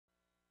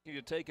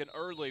To take an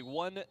early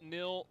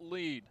 1-0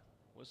 lead.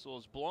 Whistle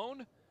is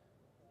blown.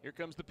 Here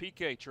comes the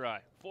PK try.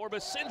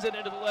 Forbes sends it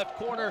into the left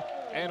corner,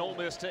 and Ole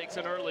Miss takes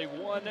an early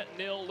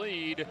 1-0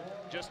 lead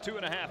just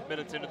 2.5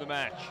 minutes into the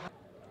match.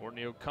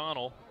 Courtney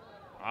O'Connell,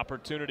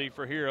 opportunity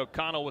for here.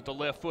 O'Connell with the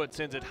left foot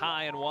sends it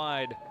high and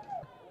wide.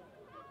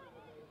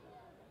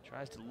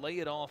 Tries to lay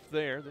it off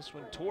there. This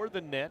one toward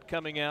the net,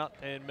 coming out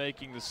and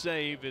making the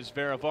save is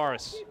Vera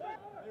Varis.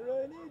 They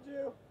really need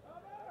you.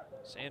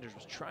 Sanders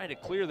was trying to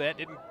clear that,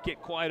 didn't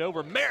get quite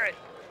over. Merritt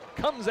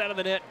comes out of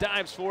the net,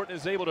 dives for it, and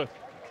is able to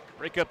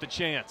break up the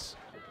chance.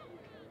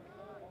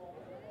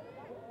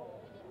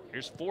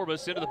 Here's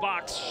Forbes into the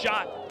box,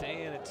 shot,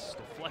 and it's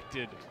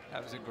deflected.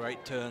 That was a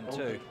great turn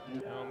too.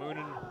 Now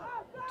Moonen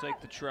will take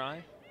the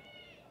try.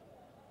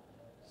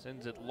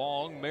 Sends it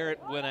long, Merritt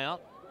went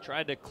out,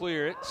 tried to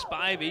clear it.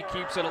 Spivey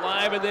keeps it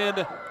alive, and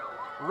then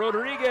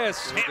Rodriguez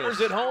hammers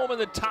it home in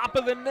the top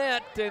of the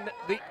net, and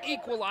the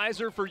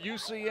equalizer for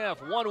UCF,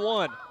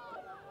 1-1.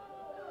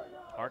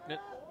 Hartnett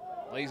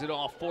lays it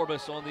off,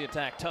 Forbes on the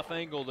attack. Tough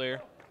angle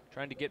there,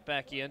 trying to get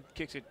back in,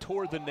 kicks it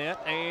toward the net,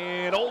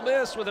 and Ole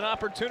Miss with an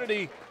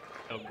opportunity.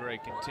 Oh, Gray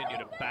continue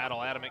to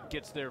battle. Adamant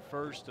gets there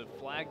first. The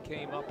flag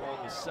came up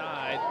on the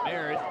side.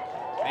 Merritt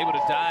able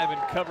to dive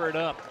and cover it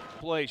up.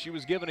 Play. She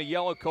was given a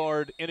yellow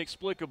card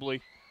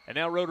inexplicably. And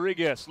now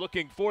Rodriguez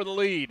looking for the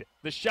lead.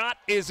 The shot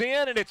is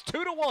in, and it's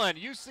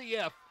 2-1.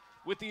 UCF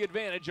with the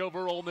advantage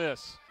over Ole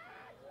Miss.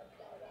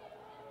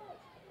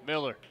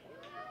 Miller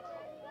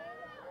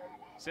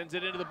sends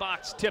it into the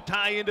box, tipped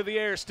high into the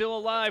air, still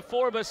alive.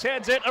 Forbes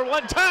heads it, a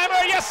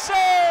one-timer, yes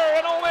sir!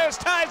 And Ole Miss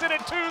ties it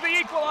at 2, the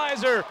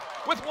equalizer,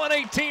 with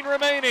 1:18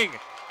 remaining.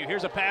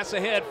 Here's a pass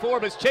ahead,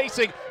 Forbes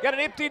chasing, got an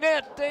empty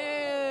net,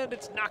 and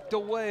it's knocked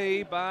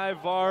away by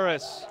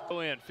Varis.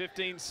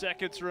 15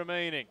 seconds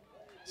remaining.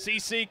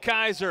 CC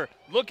Kaiser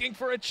looking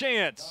for a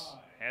chance.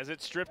 Has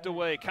it stripped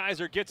away.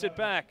 Kaiser gets it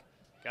back.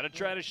 Got to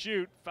try to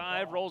shoot.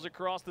 5 rolls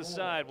across the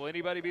side. Will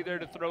anybody be there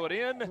to throw it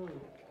in?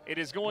 It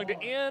is going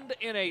to end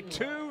in a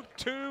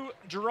 2-2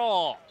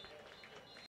 draw.